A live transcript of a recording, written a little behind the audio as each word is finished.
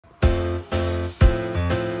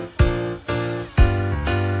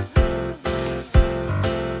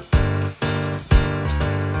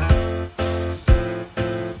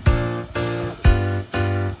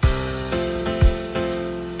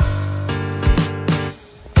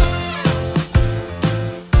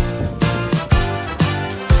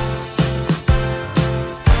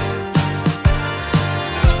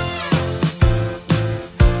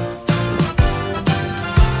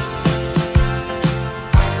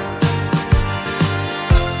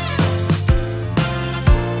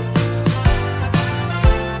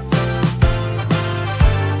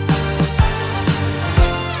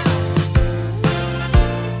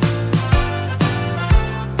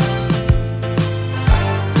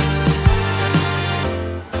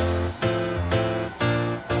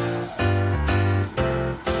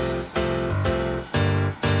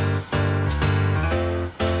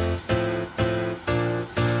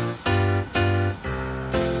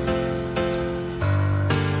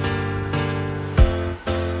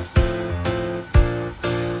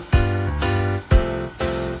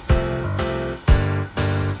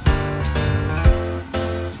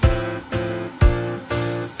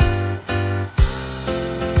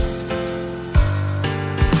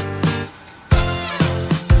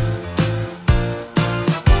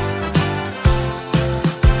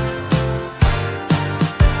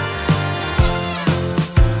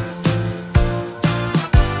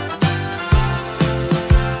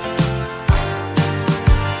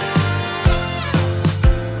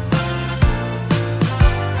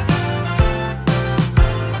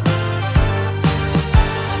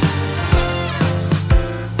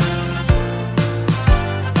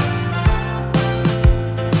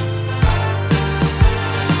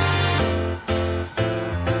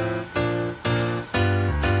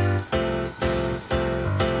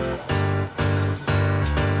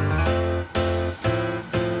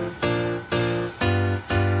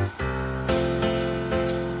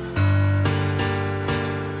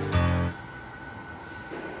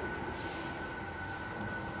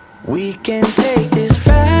We can take this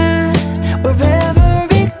ride wherever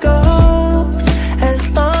it goes. As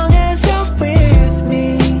long as you're with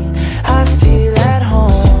me, I feel at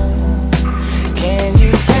home. Can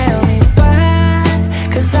you tell me why?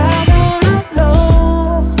 'Cause I wanna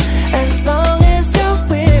know. As long as you're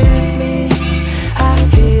with me, I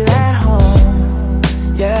feel at home.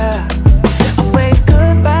 Yeah, I wave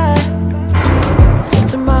goodbye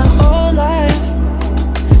to my whole life.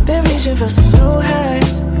 Been reaching for some new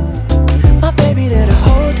heights. My baby there the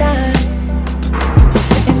whole time,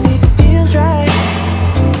 and it feels right.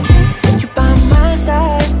 You by my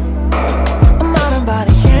side. I'm out on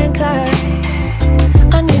body and Clyde.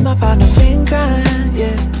 I need my partner in crime,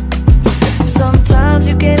 yeah. Sometimes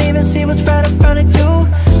you can't even see what's right in front of you.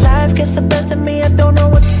 Life gets the best of me, I don't know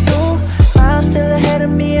what to do. Miles still ahead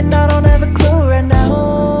of me and I don't have a clue right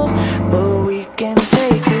now. But we can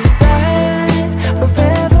take this ride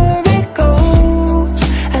wherever it goes.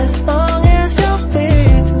 As long as you're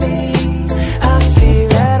with me, I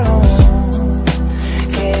feel at home.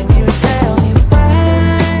 Can you tell me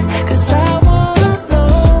why? 'Cause I wanna know.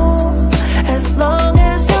 As long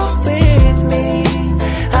as you're with me,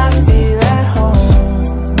 I feel at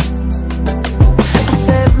home. I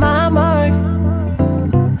set my mark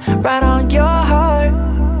right on your heart.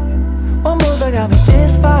 One moves that got me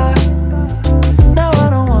this far. Now I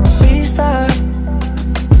don't wanna restart.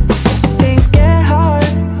 Things get hard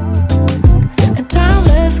and time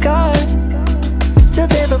left scars. Still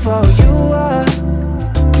there before you are.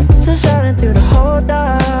 Still shining through the whole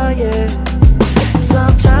dark, yeah.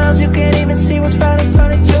 Sometimes you can't even see what's right in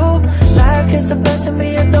front of you. Life gets the best of me,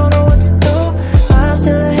 I don't know what to do. I'm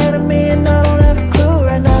still ahead of me and I don't have a clue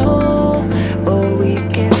right now. But we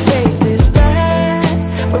can take this ride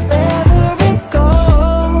wherever it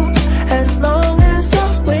goes. As long as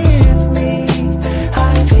you're with me,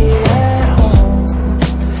 I feel at home.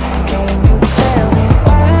 Can you tell me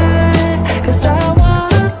why? 'Cause I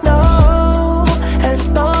wanna know. As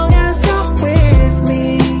long as you're with me,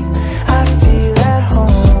 I feel at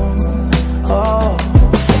home. Oh,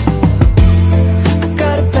 I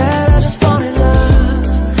got it bad, I just wanted love.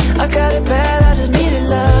 I got it bad, I just needed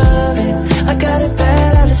love. I got it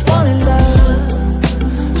bad, I just wanted love.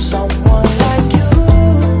 Someone like you.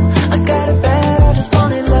 I got it bad, I just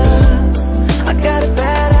wanted love. I got it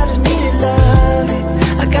bad, I just needed love.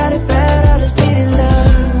 I got it bad, I just needed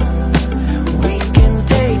love. We can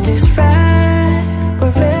take this ride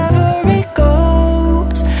wherever it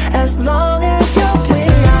goes. As long as you're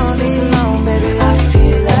with me, baby, I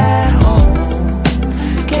feel at home.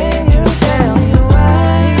 Can you tell me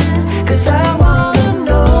why? 'Cause I wanna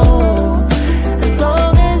know. As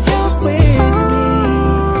long as you're with me,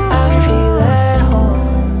 I feel at home.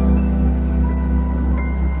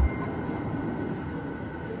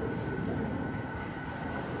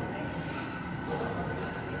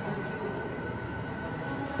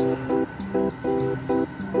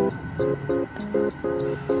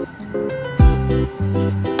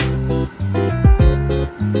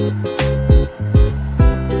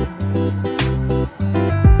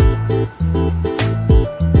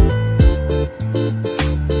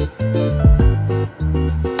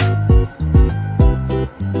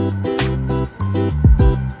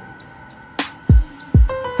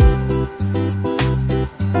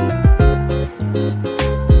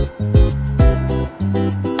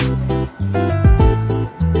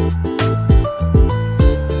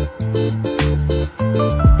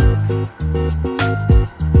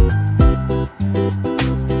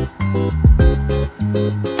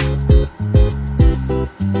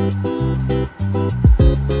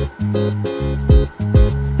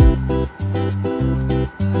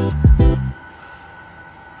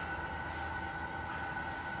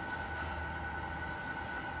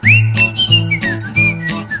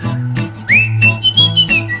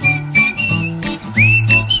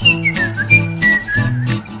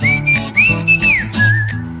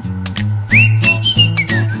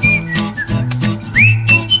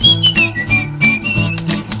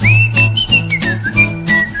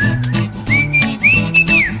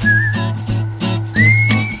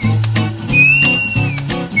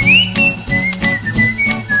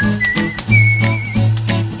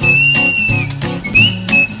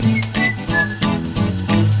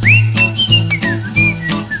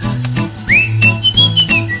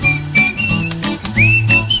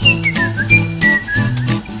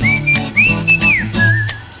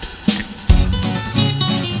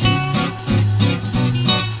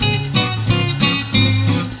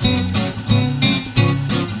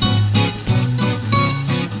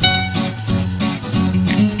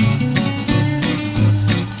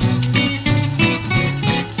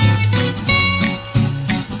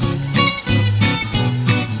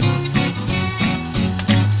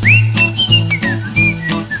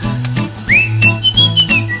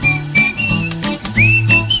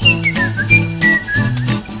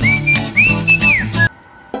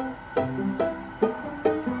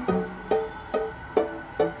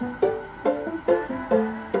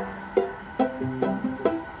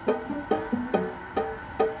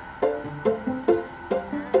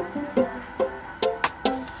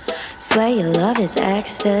 Swear your love is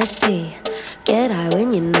ecstasy. Get high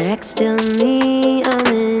when you're next to me. I'm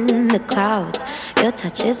in the clouds. Your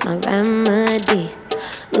touch is my remedy.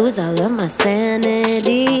 Lose all of my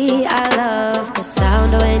sanity. I love the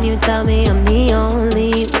sound when you tell me I'm the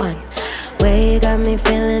only one. Way you got me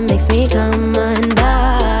feeling makes me come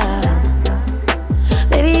undone.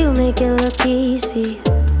 Baby, you make it look easy.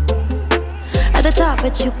 At the top,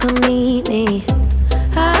 but you can meet me.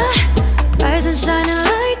 Rise and shining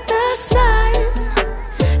like the sun.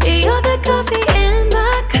 You're the coffee in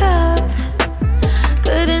my cup.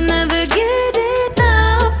 Couldn't never get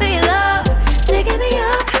enough of your love, taking me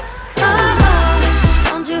up.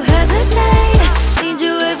 Don't you hesitate. Need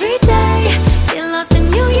you every day. Get lost in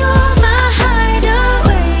you, you're my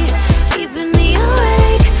hideaway. Keeping me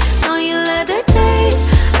awake. Know you love the taste.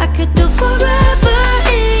 I could do forever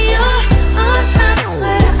in your arms. I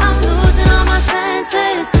swear I'm losing all my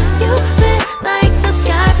senses. You fit like the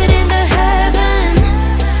sky fit into heaven.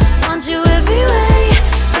 Want you every way.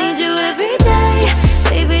 Need you every day.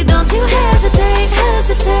 Baby, don't you hesitate,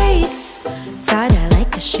 hesitate. Tied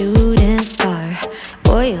like a shooting star.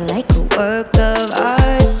 Boy, you're like a work of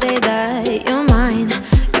art. Say that you're mine.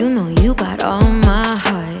 You know you got all my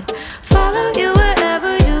heart. Follow you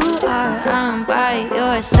wherever you are. I'm by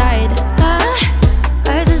your side.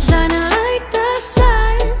 Rise and shining like the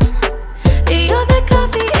sun. You're the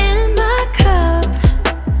coffee in my cup.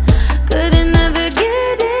 Couldn't never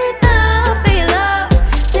get enough of your love,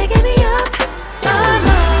 taking me up.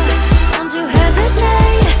 Don't you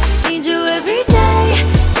hesitate. Need you every day.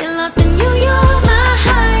 Get lost in you, you're my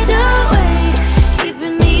hideaway.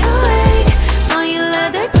 Keeping me awake. Know you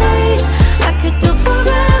love the taste. I could do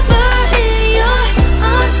forever in your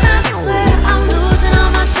arms. I swear I'm losing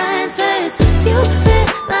all my senses. You fit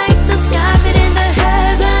like the sky fit into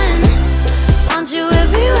heaven. Want you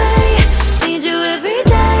every way. Need you every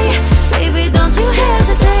day. Baby, don't you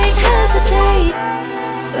hesitate, hesitate.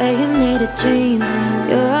 Swear you made of dreams.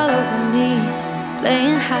 You're all over me.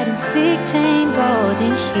 Playing hide and seek, tangled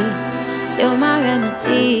in sheets. You're my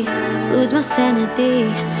remedy. Lose my sanity.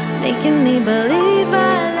 Making me believe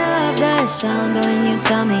I love the sound when you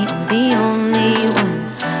tell me I'm the only one.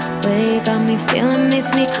 Way you got me feeling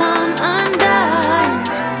makes me come undone.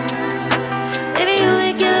 Baby, you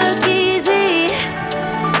make it look easy.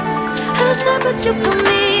 At the top, but you can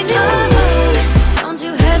meet me. Don't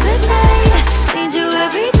you hesitate.